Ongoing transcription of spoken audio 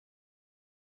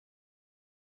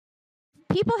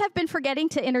people have been forgetting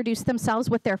to introduce themselves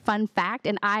with their fun fact,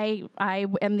 and I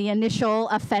am the initial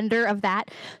offender of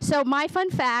that. So my fun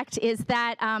fact is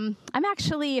that I'm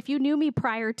actually, if you knew me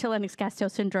prior to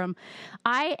Lennox-Gastaut syndrome,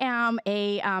 I am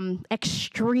a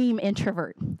extreme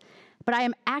introvert. But I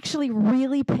am actually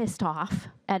really pissed off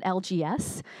at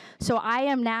LGS. So I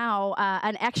am now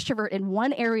an extrovert in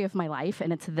one area of my life,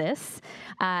 and it's this.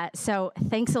 So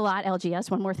thanks a lot,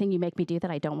 LGS. One more thing you make me do that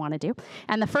I don't want to do.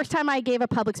 And the first time I gave a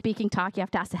public speaking talk, you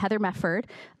have to ask Heather Mefford,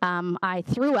 I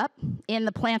threw up in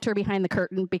the planter behind the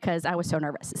curtain because I was so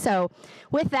nervous. So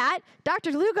with that,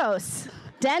 Dr. Dlugos,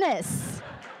 Dennis,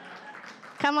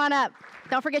 come on up.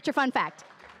 Don't forget your fun fact.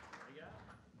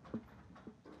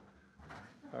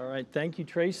 All right, thank you,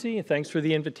 Tracy, and thanks for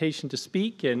the invitation to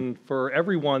speak and for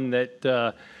everyone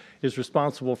that is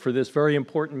responsible for this very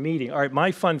important meeting. All right,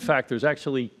 my fun fact, there's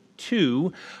actually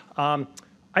two. I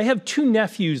have two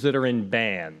nephews that are in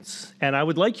bands, and I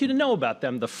would like you to know about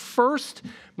them. The first,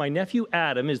 my nephew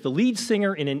Adam, is the lead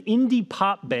singer in an indie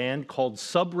pop band called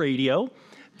Sub Radio.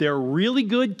 They're really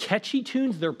good, catchy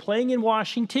tunes. They're playing in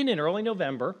Washington in early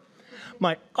November.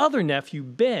 My other nephew,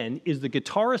 Ben, is the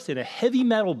guitarist in a heavy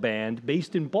metal band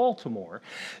based in Baltimore.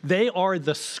 They are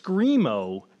the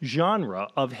screamo genre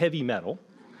of heavy metal.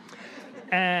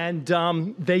 And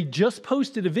they just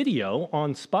posted a video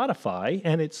on Spotify,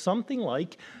 and it's something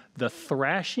like the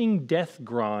thrashing death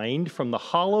grind from the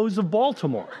hollows of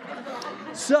Baltimore.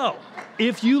 So,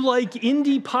 if you like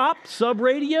indie pop, Sub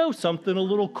Radio, something a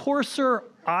little coarser,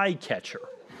 eye catcher.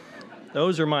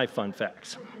 Those are my fun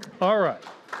facts. All right.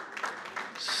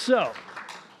 So,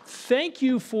 thank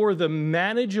you for the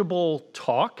manageable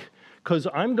talk, because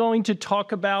I'm going to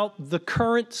talk about the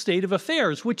current state of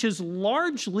affairs, which is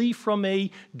largely from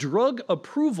a drug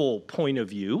approval point of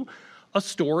view, a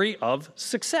story of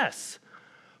success.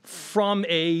 From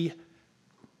a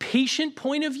patient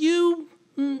point of view,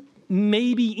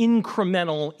 maybe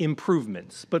incremental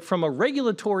improvements. But from a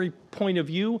regulatory point of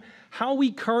view, how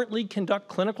we currently conduct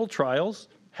clinical trials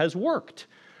has worked.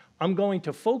 I'm going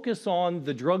to focus on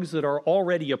the drugs that are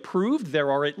already approved.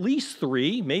 There are at least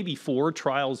 3, maybe 4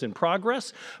 trials in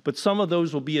progress, but some of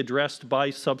those will be addressed by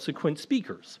subsequent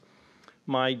speakers.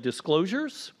 My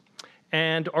disclosures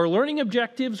and our learning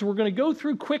objectives, we're going to go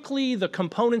through quickly the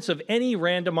components of any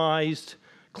randomized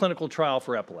clinical trial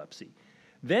for epilepsy.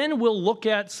 Then we'll look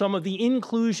at some of the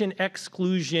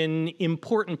inclusion-exclusion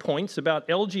important points about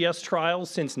LGS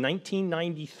trials since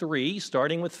 1993,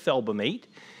 starting with felbamate.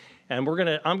 And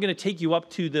I'm going to take you up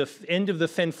to the end of the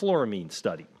fenfluramine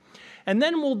study. And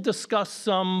then we'll discuss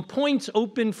some points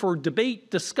open for debate,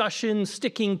 discussion,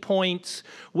 sticking points,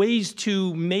 ways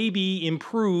to maybe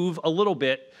improve a little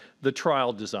bit the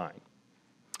trial design.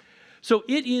 So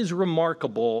it is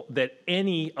remarkable that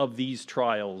any of these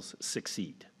trials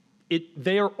succeed.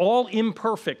 They are all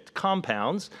imperfect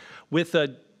compounds with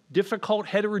a difficult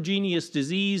heterogeneous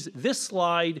disease. This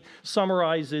slide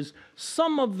summarizes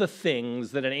some of the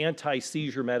things that an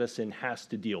anti-seizure medicine has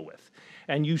to deal with.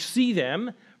 And you see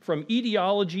them from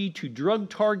etiology to drug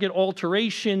target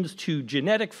alterations to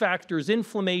genetic factors,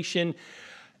 inflammation.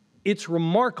 It's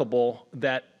remarkable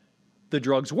that the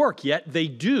drugs work, yet they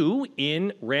do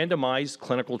in randomized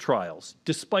clinical trials,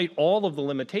 despite all of the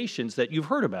limitations that you've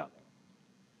heard about.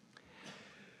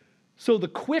 So the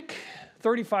quick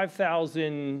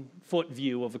 35,000-foot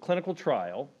view of a clinical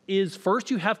trial is first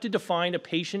you have to define a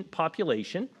patient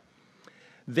population.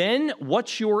 Then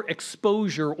what's your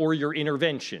exposure or your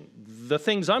intervention? The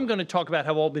things I'm going to talk about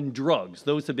have all been drugs.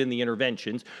 Those have been the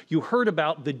interventions. You heard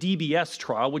about the DBS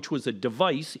trial, which was a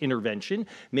device intervention.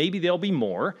 Maybe there'll be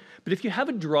more. But if you have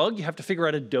a drug, you have to figure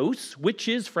out a dose, which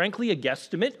is frankly a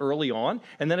guesstimate early on,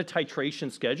 and then a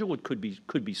titration schedule. It could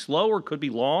be slow or could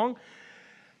be long.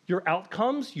 Your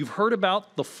outcomes, you've heard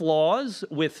about the flaws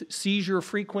with seizure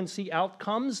frequency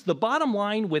outcomes. The bottom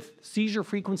line with seizure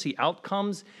frequency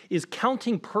outcomes is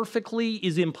counting perfectly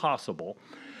is impossible.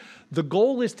 The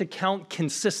goal is to count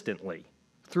consistently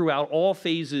throughout all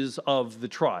phases of the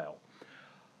trial.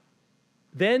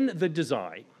 Then the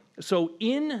design. So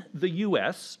in the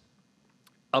US,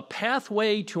 a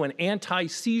pathway to an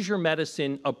anti-seizure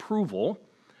medicine approval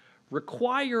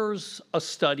requires a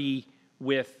study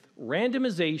with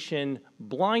randomization,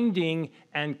 blinding,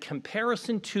 and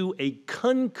comparison to a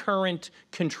concurrent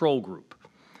control group.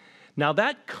 Now,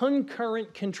 that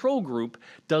concurrent control group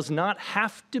does not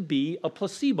have to be a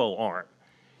placebo arm.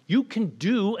 You can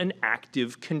do an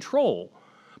active control,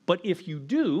 but if you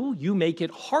do, you make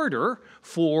it harder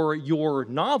for your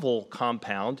novel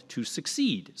compound to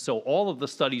succeed. So all of the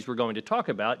studies we're going to talk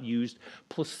about used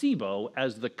placebo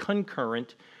as the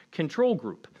concurrent control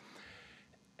group.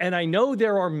 And I know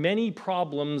there are many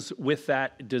problems with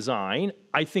that design.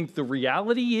 I think the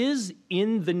reality is,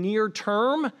 in the near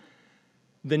term,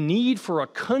 the need for a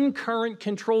concurrent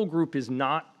control group is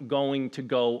not going to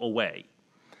go away.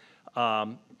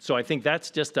 So I think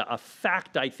that's just a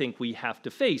fact I think we have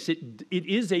to face. It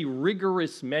is a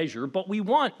rigorous measure, but we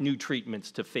want new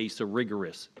treatments to face a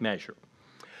rigorous measure.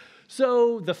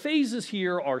 So the phases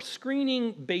here are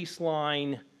screening,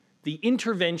 baseline, the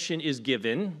intervention is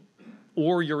given,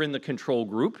 or you're in the control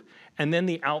group, and then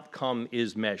the outcome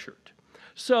is measured.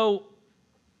 So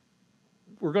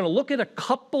we're going to look at a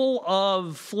couple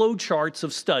of flowcharts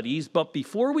of studies, but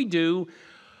before we do,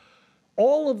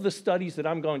 all of the studies that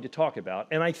I'm going to talk about,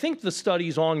 and I think the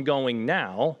studies ongoing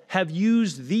now, have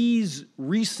used these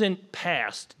recent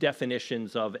past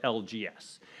definitions of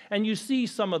LGS. And you see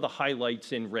some of the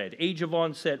highlights in red. Age of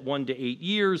onset, 1 to 8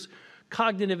 years,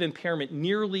 cognitive impairment,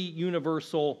 nearly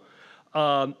universal,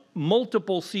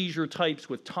 multiple seizure types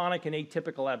with tonic and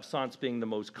atypical absence being the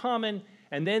most common,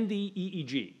 and then the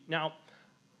EEG. Now,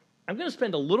 I'm going to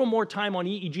spend a little more time on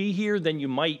EEG here than you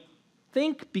might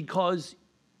think, because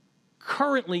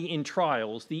currently in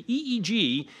trials, the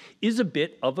EEG is a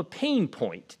bit of a pain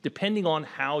point, depending on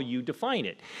how you define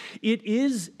it. It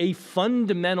is a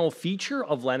fundamental feature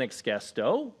of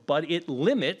Lennox-Gastaut, but it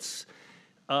limits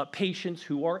patients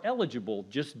who are eligible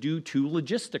just due to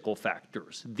logistical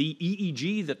factors. The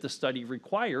EEG that the study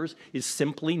requires is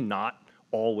simply not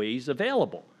always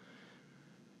available.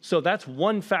 So that's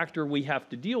one factor we have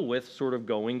to deal with sort of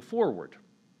going forward.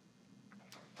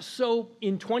 So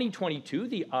in 2022,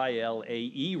 the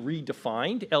ILAE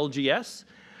redefined LGS.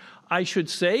 I should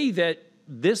say that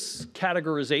this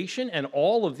categorization and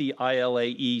all of the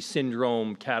ILAE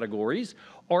syndrome categories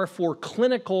are for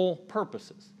clinical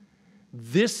purposes.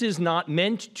 This is not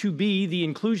meant to be the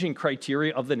inclusion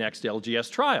criteria of the next LGS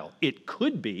trial. It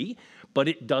could be, but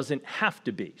it doesn't have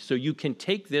to be. So you can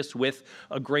take this with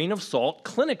a grain of salt.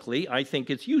 Clinically, I think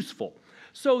it's useful.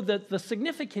 So the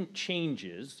significant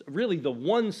changes, really the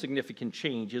one significant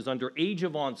change, is under age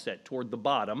of onset toward the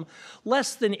bottom,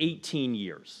 less than 18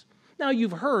 years. Now,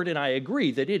 you've heard, and I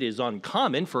agree, that it is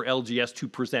uncommon for LGS to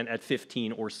present at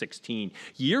 15 or 16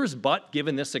 years, but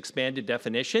given this expanded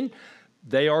definition,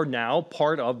 they are now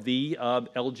part of the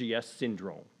LGS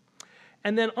syndrome.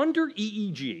 And then under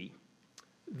EEG,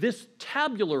 this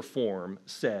tabular form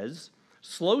says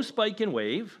slow spike and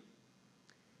wave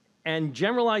and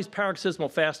generalized paroxysmal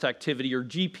fast activity, or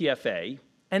GPFA,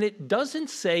 and it doesn't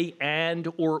say and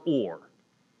or.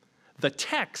 The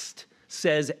text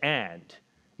says and,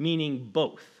 meaning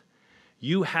both.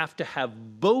 You have to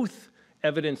have both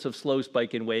evidence of slow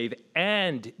spike and wave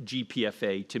and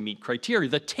GPFA to meet criteria.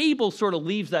 The table sort of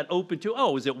leaves that open to,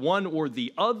 oh, is it one or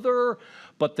the other?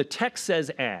 But the text says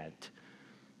and.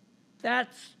 That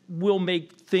will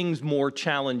make things more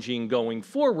challenging going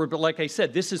forward. But like I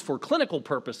said, this is for clinical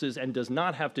purposes and does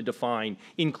not have to define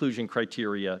inclusion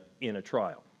criteria in a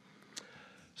trial.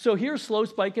 So here's slow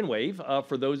spike and wave.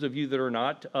 For those of you that are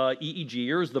not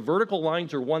EEGers, the vertical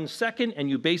lines are 1 second, and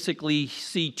you basically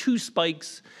see 2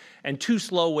 spikes and 2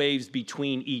 slow waves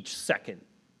between each second,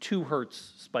 2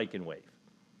 hertz spike and wave.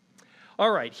 All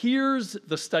right, here's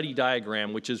the study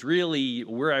diagram, which is really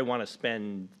where I want to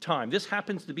spend time. This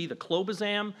happens to be the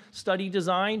clobazam study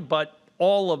design, but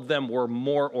all of them were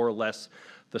more or less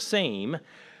the same.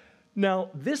 Now,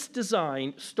 this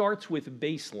design starts with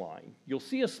baseline. You'll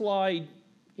see a slide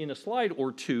in a slide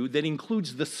or two that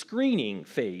includes the screening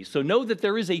phase. So know that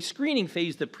there is a screening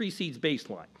phase that precedes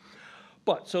baseline.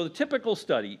 But, so the typical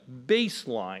study,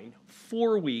 baseline,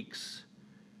 4 weeks,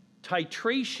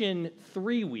 titration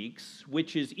 3 weeks,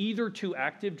 which is either to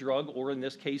active drug or in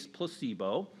this case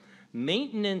placebo,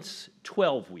 maintenance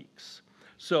 12 weeks.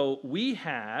 So we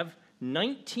have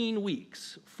 19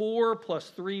 weeks, 4 plus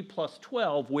 3 plus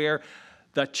 12, where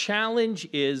the challenge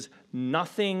is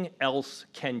nothing else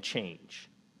can change.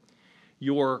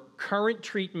 Your current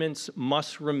treatments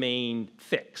must remain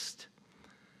fixed.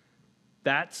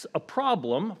 That's a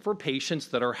problem for patients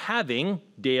that are having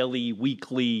daily,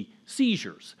 weekly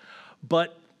seizures.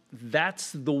 But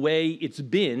that's the way it's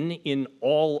been in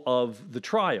all of the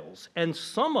trials. And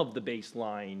some of the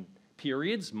baseline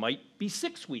periods might be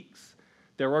 6 weeks.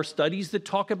 There are studies that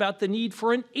talk about the need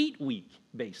for an 8-week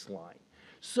baseline.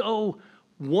 So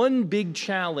one big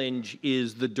challenge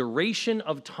is the duration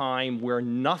of time where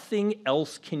nothing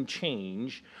else can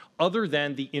change other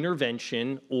than the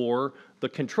intervention or the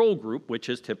control group, which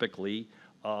is typically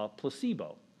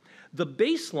placebo. The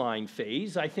baseline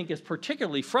phase, I think, is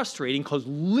particularly frustrating because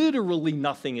literally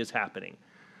nothing is happening.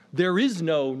 There is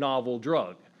no novel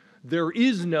drug. There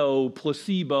is no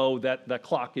placebo that the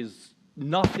clock is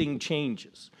nothing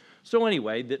changes. So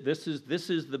anyway, this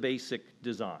is the basic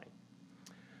design.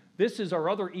 This is our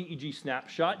other EEG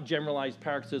snapshot, generalized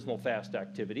paroxysmal fast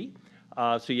activity.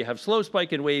 So you have slow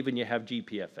spike and wave, and you have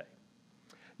GPFA.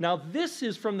 Now, this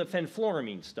is from the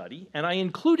fenfluramine study, and I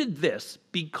included this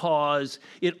because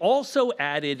it also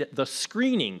added the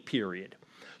screening period.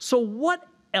 So what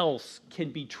else can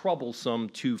be troublesome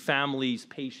to families,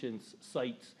 patients,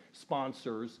 sites,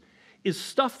 sponsors, is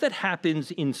stuff that happens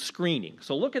in screening.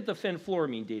 So look at the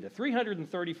fenfluramine data.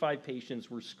 335 patients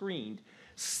were screened.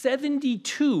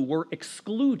 72 were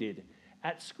excluded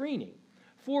at screening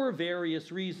for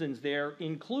various reasons there,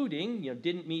 including,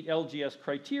 didn't meet LGS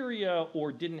criteria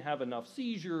or didn't have enough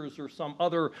seizures or some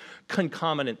other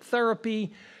concomitant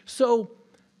therapy. So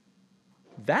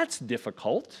that's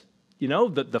difficult.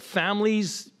 The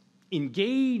families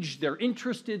engaged, they're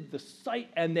interested, the site,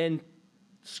 and then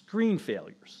screen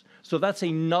failures. So that's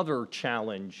another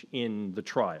challenge in the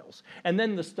trials. And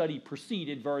then the study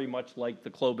proceeded very much like the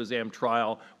clobazam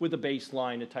trial with a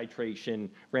baseline, a titration,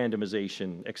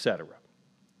 randomization, et cetera.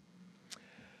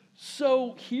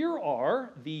 So here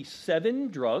are the 7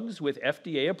 drugs with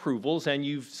FDA approvals, and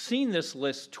you've seen this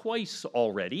list twice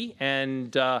already,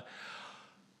 and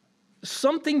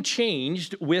something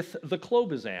changed with the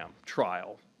clobazam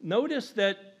trial. Notice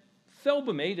that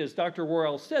felbamate, as Dr.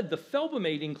 Worrell said, the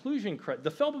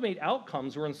felbamate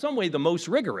outcomes were in some way the most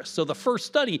rigorous. So the first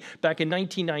study back in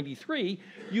 1993,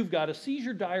 you've got a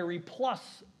seizure diary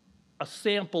plus a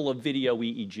sample of video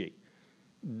EEG.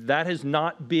 That has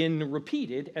not been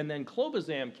repeated, and then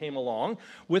clobazam came along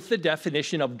with the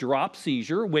definition of drop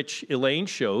seizure, which Elaine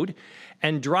showed,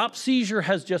 and drop seizure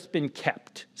has just been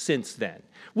kept since then,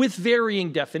 with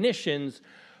varying definitions,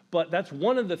 but that's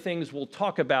one of the things we'll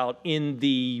talk about in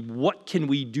the what can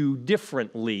we do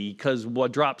differently, because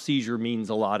what drop seizure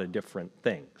means a lot of different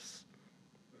things.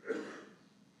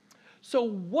 So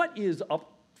what is up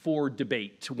for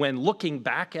debate when looking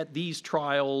back at these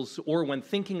trials, or when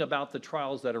thinking about the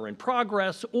trials that are in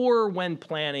progress, or when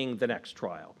planning the next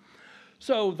trial?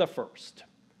 So the first,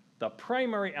 the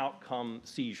primary outcome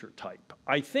seizure type.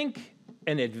 I think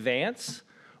an advance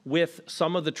with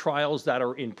some of the trials that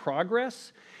are in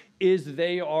progress is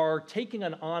they are taking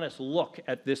an honest look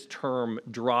at this term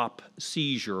drop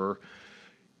seizure.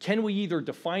 Can we either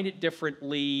define it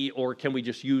differently, or can we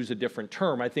just use a different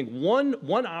term? I think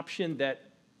one option that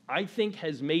I think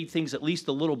has made things at least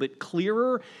a little bit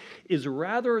clearer is,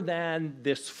 rather than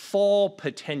this fall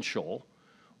potential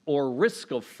or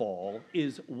risk of fall,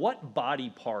 is what body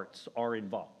parts are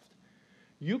involved.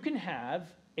 You can have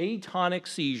atonic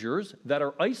seizures that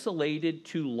are isolated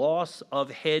to loss of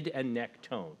head and neck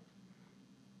tone.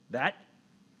 That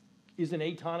is an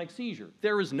atonic seizure.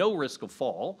 There is no risk of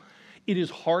fall. It is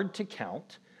hard to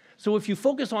count. So if you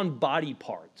focus on body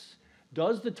parts,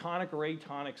 does the tonic or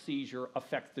atonic seizure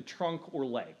affect the trunk or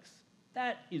legs?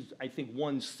 That is, I think,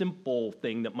 one simple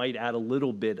thing that might add a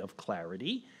little bit of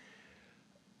clarity.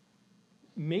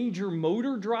 Major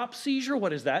motor drop seizure, what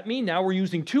does that mean? Now we're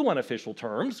using 2 unofficial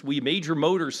terms. Major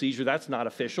motor seizure, that's not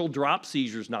official. Drop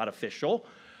seizure is not official.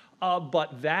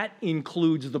 But that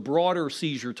includes the broader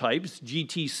seizure types,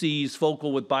 GTCs,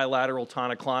 focal with bilateral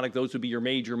tonic-clonic, those would be your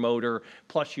major motor,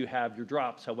 plus you have your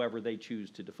drops, however they choose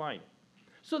to define it.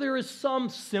 So there is some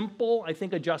simple, I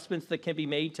think, adjustments that can be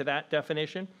made to that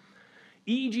definition.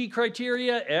 EEG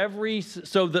criteria,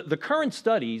 so the current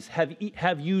studies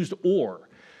have used or.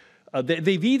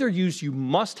 They've either used you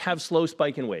must have slow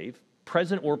spike and wave,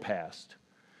 present or past,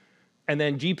 and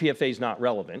then GPFA is not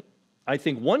relevant. I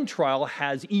think one trial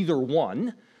has either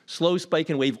one, slow spike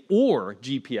and wave, or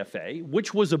GPFA,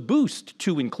 which was a boost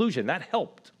to inclusion. That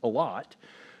helped a lot.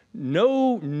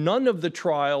 None of the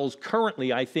trials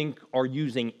currently, I think, are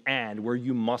using and, where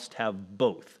you must have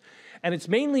both. And it's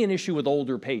mainly an issue with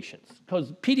older patients,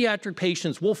 because pediatric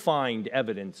patients will find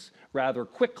evidence rather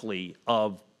quickly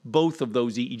of both of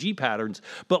those EEG patterns.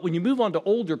 But when you move on to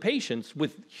older patients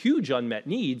with huge unmet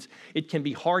needs, it can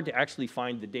be hard to actually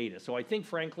find the data. So I think,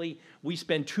 frankly, we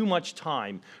spend too much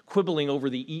time quibbling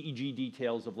over the EEG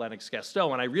details of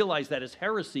Lennox-Gastaut. And I realize that is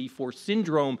heresy for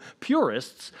syndrome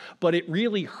purists, but it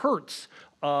really hurts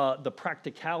the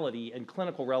practicality and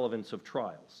clinical relevance of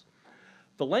trials.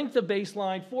 The length of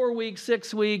baseline, 4 weeks,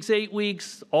 6 weeks, 8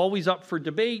 weeks, always up for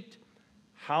debate.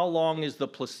 How long is the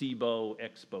placebo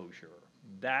exposure?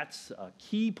 That's a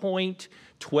key point.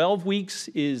 12 weeks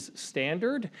is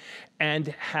standard and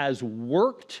has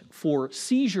worked for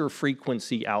seizure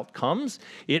frequency outcomes.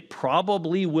 It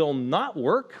probably will not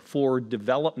work for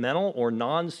developmental or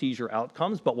non-seizure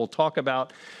outcomes, but we'll talk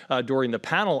about during the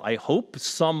panel, I hope,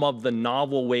 some of the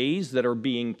novel ways that are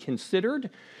being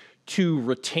considered to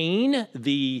retain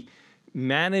the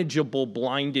manageable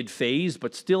blinded phase,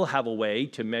 but still have a way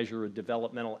to measure a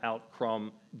developmental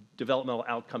outcome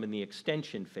in the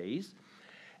extension phase.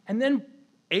 And then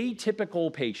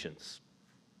atypical patients.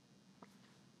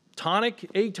 Tonic,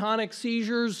 atonic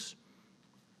seizures,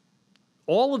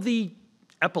 all of the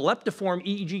epileptiform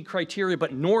EEG criteria,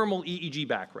 but normal EEG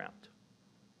background.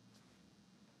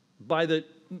 Are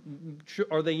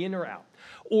they in or out?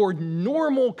 Or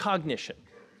normal cognition.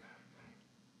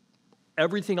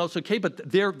 Everything else okay,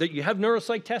 but you have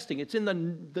neuropsych testing. It's in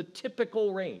the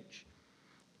typical range.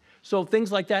 So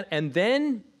things like that. And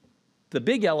then the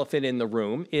big elephant in the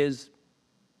room is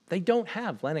they don't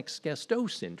have Lennox-Gastaut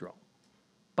syndrome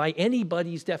by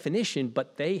anybody's definition,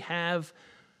 but they have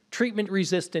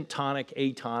treatment-resistant tonic,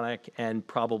 atonic, and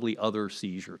probably other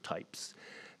seizure types.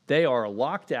 They are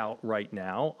locked out right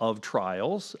now of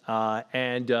trials,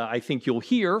 and I think you'll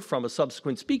hear from a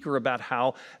subsequent speaker about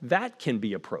how that can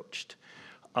be approached,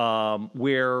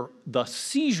 where the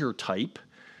seizure type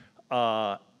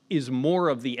is more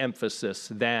of the emphasis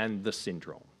than the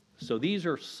syndrome. So these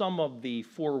are some of the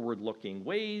forward-looking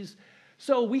ways.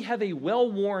 So we have a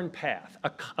well-worn path,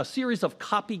 a series of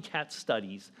copycat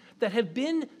studies that have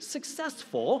been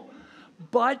successful,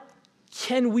 but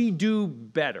can we do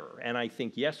better? And I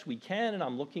think, yes, we can, and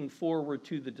I'm looking forward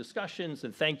to the discussions,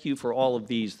 and thank you for all of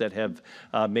these that have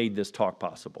made this talk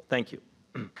possible. Thank you.